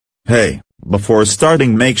Hey, before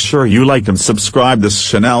starting make sure you like and subscribe this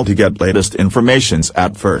channel to get latest informations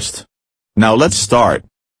at first. Now let's start.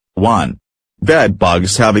 1.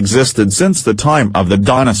 Bedbugs have existed since the time of the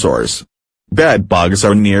dinosaurs. Bedbugs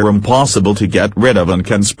are near impossible to get rid of and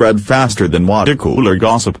can spread faster than water cooler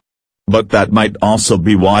gossip. But that might also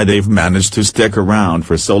be why they've managed to stick around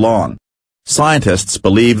for so long. Scientists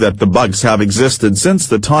believe that the bugs have existed since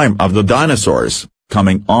the time of the dinosaurs,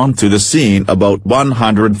 coming onto the scene about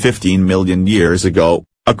 115 million years ago,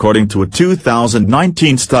 according to a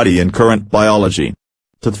 2019 study in Current Biology.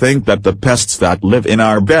 To think that the pests that live in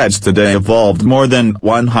our beds today evolved more than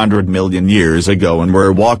 100 million years ago and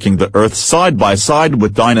were walking the earth side by side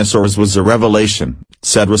with dinosaurs was a revelation,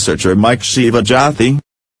 said researcher Mike Shivajathi.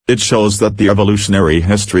 It shows that the evolutionary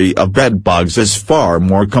history of bedbugs is far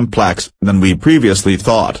more complex than we previously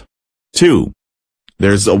thought. 2.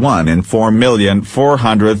 There's a 1 in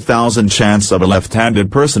 4,400,000 chance of a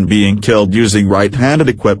left-handed person being killed using right-handed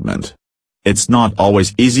equipment. It's not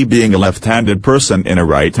always easy being a left-handed person in a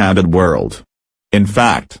right-handed world. In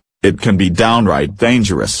fact, it can be downright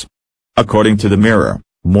dangerous. According to the Mirror,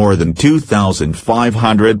 more than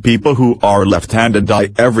 2,500 people who are left-handed die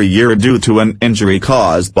every year due to an injury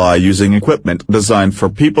caused by using equipment designed for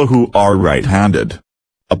people who are right-handed.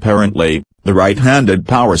 Apparently, the right-handed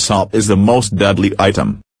power saw is the most deadly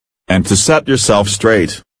item. And to set yourself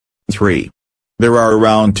straight. 3. There are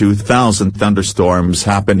around 2,000 thunderstorms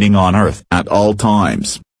happening on Earth at all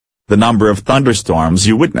times. The number of thunderstorms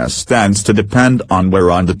you witness stands to depend on where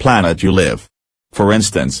on the planet you live. For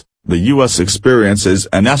instance, the U.S. experiences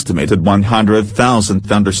an estimated 100,000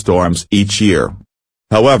 thunderstorms each year.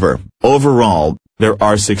 However, overall, there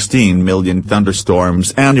are 16 million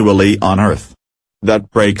thunderstorms annually on Earth.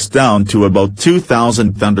 That breaks down to about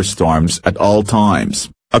 2,000 thunderstorms at all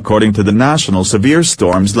times, according to the National Severe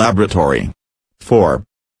Storms Laboratory. 4.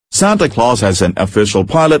 Santa Claus has an official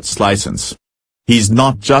pilot's license. He's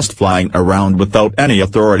not just flying around without any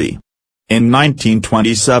authority. In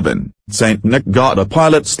 1927, St. Nick got a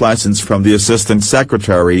pilot's license from the Assistant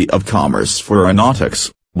Secretary of Commerce for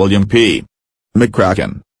Aeronautics, William P.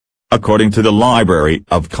 McCracken. According to the Library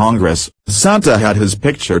of Congress, Santa had his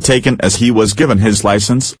picture taken as he was given his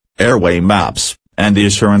license, airway maps, and the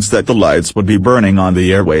assurance that the lights would be burning on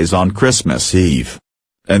the airways on Christmas Eve.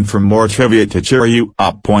 And for more trivia to cheer you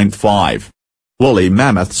up. 5. Woolly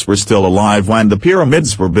mammoths were still alive when the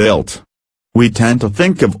pyramids were built. We tend to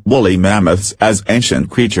think of woolly mammoths as ancient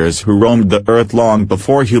creatures who roamed the earth long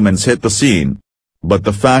before humans hit the scene. But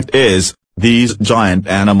the fact is, these giant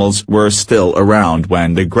animals were still around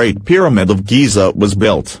when the Great Pyramid of Giza was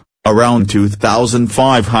built, around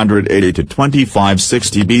 2580 to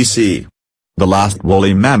 2560 BC. The last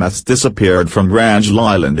woolly mammoths disappeared from Wrangel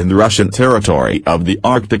Island in the Russian territory of the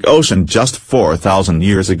Arctic Ocean just 4,000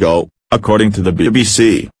 years ago, according to the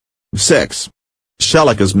BBC. 6.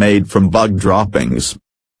 Shellac is made from bug droppings.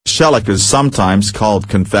 Shellac is sometimes called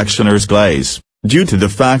confectioner's glaze, due to the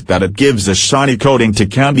fact that it gives a shiny coating to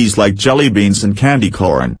candies like jelly beans and candy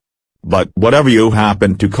corn. But whatever you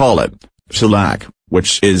happen to call it, shellac,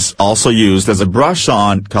 which is also used as a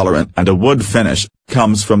brush-on colorant and a wood finish,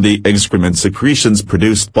 comes from the excrement secretions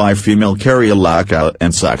produced by female Caryolacca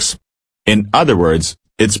insects. In other words,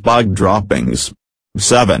 it's bug droppings.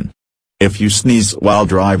 7. If you sneeze while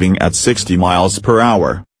driving at 60 miles per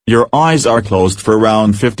hour, your eyes are closed for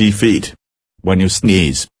around 50 feet. When you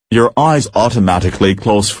sneeze, your eyes automatically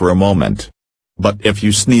close for a moment. But if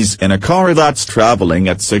you sneeze in a car that's traveling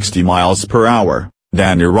at 60 miles per hour,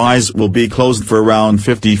 then your eyes will be closed for around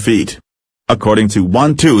 50 feet. According to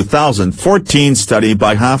one 2014 study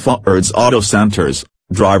by Halfords Auto Centers,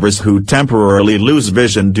 drivers who temporarily lose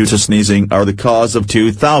vision due to sneezing are the cause of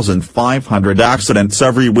 2,500 accidents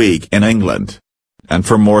every week in England. And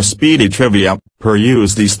for more speedy trivia,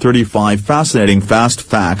 peruse these 35 fascinating fast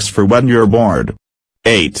facts for when you're bored.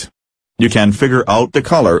 8. You can figure out the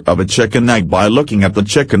color of a chicken egg by looking at the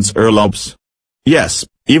chicken's earlobes. Yes,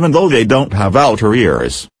 even though they don't have outer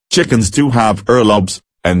ears, chickens do have earlobes,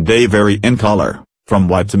 and they vary in color, from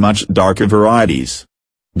white to much darker varieties.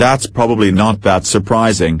 That's probably not that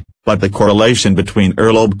surprising, but the correlation between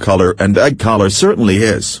earlobe color and egg color certainly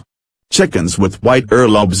is. Chickens with white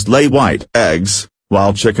earlobes lay white eggs,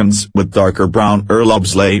 while chickens with darker brown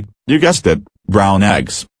earlobes lay, you guessed it, brown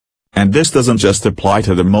eggs. And this doesn't just apply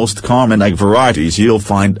to the most common egg varieties you'll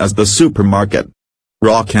find at the supermarket.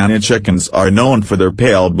 Rockania chickens are known for their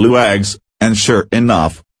pale blue eggs, and sure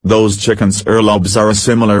enough, those chickens' earlobes are a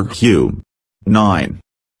similar hue. 9.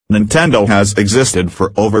 Nintendo has existed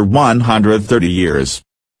for over 130 years.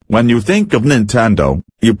 When you think of Nintendo,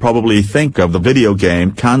 you probably think of the video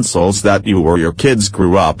game consoles that you or your kids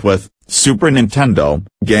grew up with, Super Nintendo,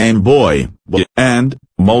 Game Boy, and,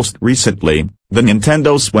 most recently, the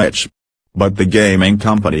Nintendo Switch. But the gaming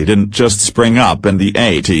company didn't just spring up in the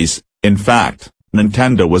 80s, in fact,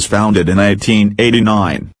 Nintendo was founded in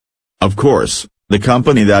 1889. Of course, the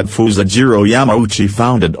company that Fusajiro Yamauchi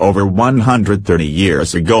founded over 130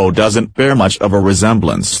 years ago doesn't bear much of a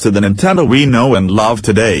resemblance to the Nintendo we know and love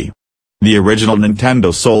today. The original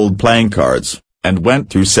Nintendo sold playing cards, and went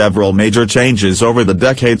through several major changes over the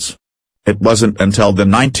decades. It wasn't until the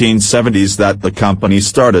 1970s that the company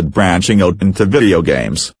started branching out into video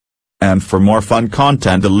games. And for more fun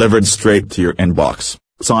content delivered straight to your inbox,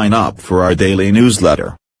 sign up for our daily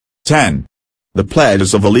newsletter. 10. The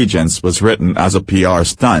Pledge of Allegiance was written as a PR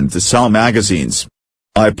stunt to sell magazines.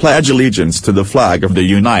 I pledge allegiance to the flag of the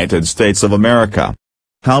United States of America.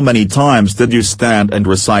 How many times did you stand and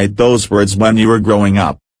recite those words when you were growing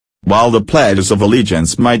up? While the Pledge of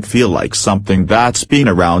Allegiance might feel like something that's been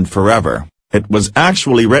around forever, it was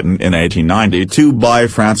actually written in 1892 by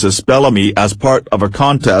Francis Bellamy as part of a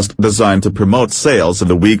contest designed to promote sales of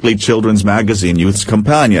the weekly children's magazine Youth's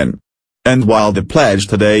Companion. And while the pledge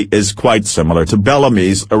today is quite similar to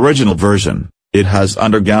Bellamy's original version, it has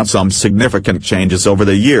undergone some significant changes over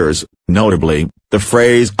the years. Notably, the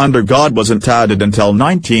phrase "under God" wasn't added until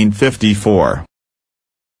 1954.